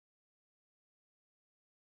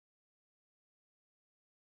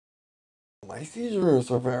My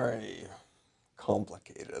seizures are very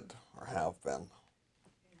complicated, or have been.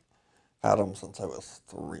 Had them since I was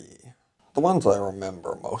 3. The ones I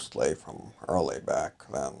remember mostly from early back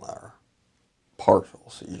then are partial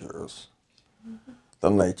seizures.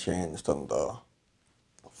 Then they changed into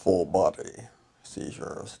full body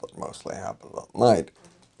seizures that mostly happened at night.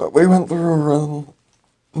 But we went through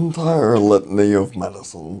an entire litany of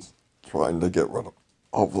medicines trying to get rid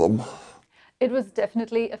of them. It was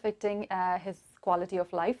definitely affecting his quality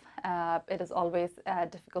of life. It is always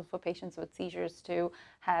difficult for patients with seizures to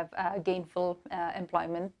have gainful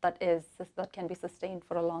employment that can be sustained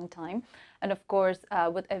for a long time. And of course,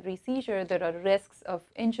 with every seizure, there are risks of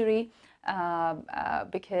injury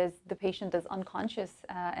because the patient is unconscious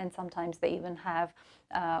and sometimes they even have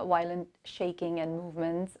violent shaking and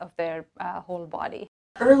movements of their whole body.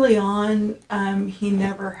 Early on, he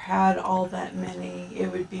never had all that many.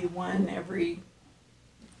 It would be one every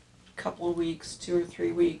couple of weeks, 2 or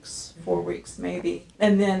 3 weeks, 4 weeks maybe.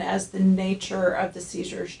 And then as the nature of the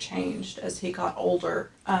seizures changed, as he got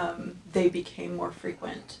older, they became more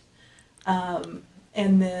frequent.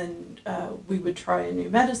 And then we would try a new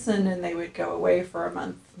medicine and they would go away for a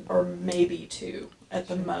month or maybe 2 at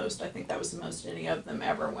the most. I think that was the most any of them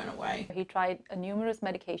ever went away. He tried numerous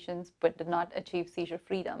medications but did not achieve seizure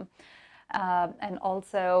freedom. And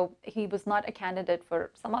also, he was not a candidate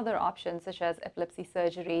for some other options such as epilepsy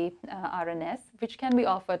surgery, RNS, which can be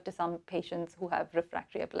offered to some patients who have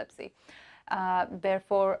refractory epilepsy.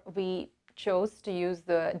 Therefore, we chose to use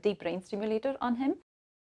the deep brain stimulator on him.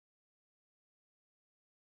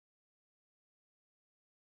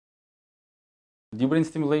 Deep brain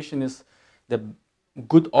stimulation is the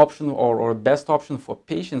good option or best option for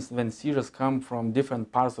patients when seizures come from different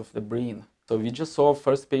parts of the brain. So we just saw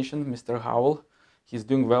first patient, Mr. Howell. He's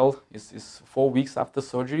doing well. It's 4 weeks after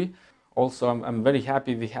surgery. Also, I'm very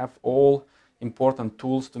happy we have all important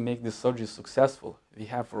tools to make this surgery successful. We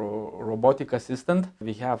have a robotic assistant.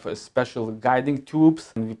 We have a special guiding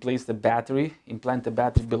tubes, and we place the battery, implant the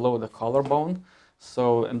battery below the collarbone.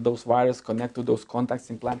 So, and those wires connect to those contacts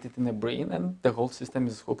implanted in the brain, and the whole system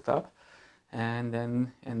is hooked up. And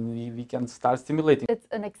then we can start stimulating. It's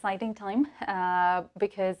an exciting time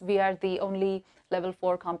because we are the only level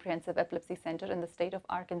 4 comprehensive epilepsy center in the state of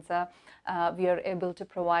Arkansas. We are able to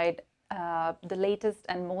provide the latest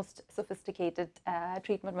and most sophisticated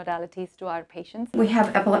treatment modalities to our patients. We have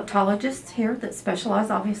epileptologists here that specialize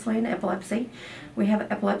obviously in epilepsy. We have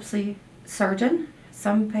an epilepsy surgeon.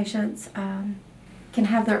 Some patients can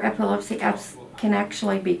have their epilepsy can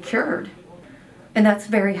actually be cured. And that's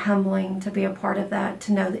very humbling to be a part of that,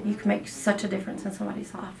 to know that you can make such a difference in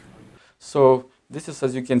somebody's life. So this is,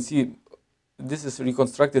 as you can see, this is a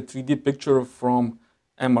reconstructed 3D picture from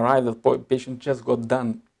MRI that the patient just got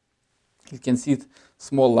done. You can see it,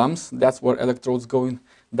 small lumps. That's where electrodes go in,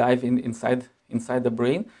 dive in inside the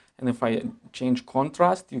brain. And if I change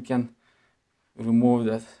contrast, you can remove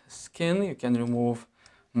the skin, you can remove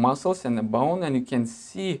muscles and the bone, and you can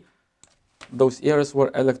see those areas where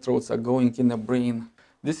electrodes are going in the brain.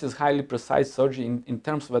 This is highly precise surgery in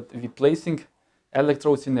terms of that we're placing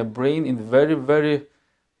electrodes in the brain in very, very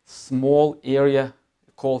small area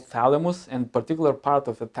called thalamus, and particular part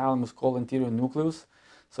of the thalamus called anterior nucleus.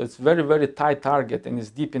 So it's very, very tight target and it's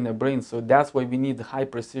deep in the brain. So that's why we need high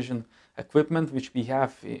precision equipment, which we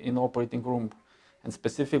have in operating room, and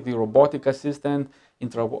specifically robotic assistant,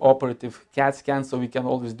 intraoperative CAT scan, so we can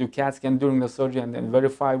always do CAT scan during the surgery and then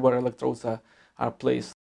verify where electrodes are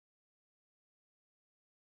placed.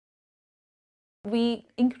 We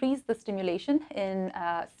increase the stimulation in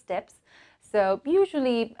steps. So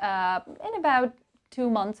usually in about 2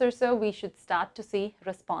 months or so, we should start to see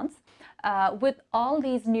response. With all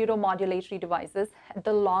these neuromodulatory devices,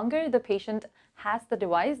 the longer the patient has the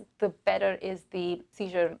device, the better is the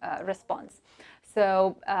seizure response.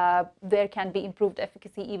 So there can be improved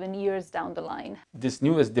efficacy even years down the line. This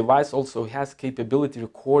newest device also has capability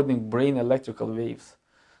recording brain electrical waves.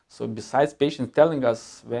 So besides patient telling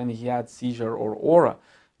us when he had seizure or aura,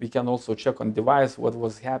 we can also check on device what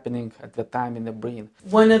was happening at the time in the brain.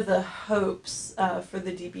 One of the hopes for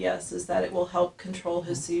the DBS is that it will help control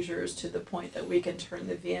his seizures to the point that we can turn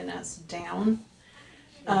the VNS down.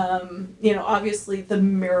 You know, obviously the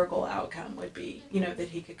miracle outcome would be, you know, that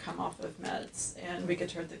he could come off of meds and we could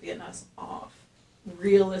turn the VNS off.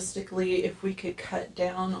 Realistically, if we could cut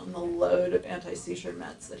down on the load of anti-seizure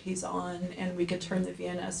meds that he's on and we could turn the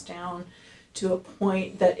VNS down to a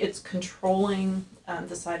point that it's controlling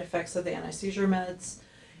the side effects of the anti-seizure meds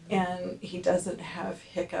and he doesn't have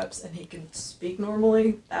hiccups and he can speak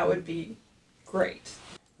normally, that would be great.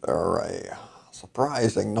 There are a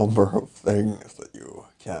surprising number of things that you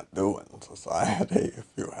can't do in society if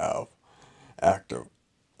you have active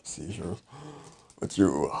seizures, which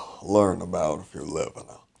you learn about if you live in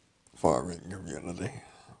a farming community.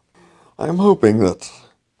 I'm hoping that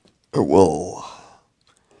it will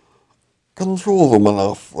control them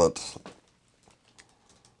enough that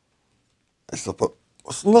I suppose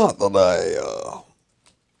it's not that I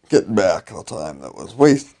get back the time that was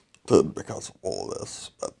wasted because of all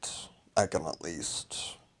this, but I can at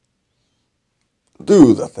least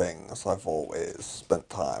do the things I've always spent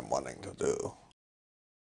time wanting to do.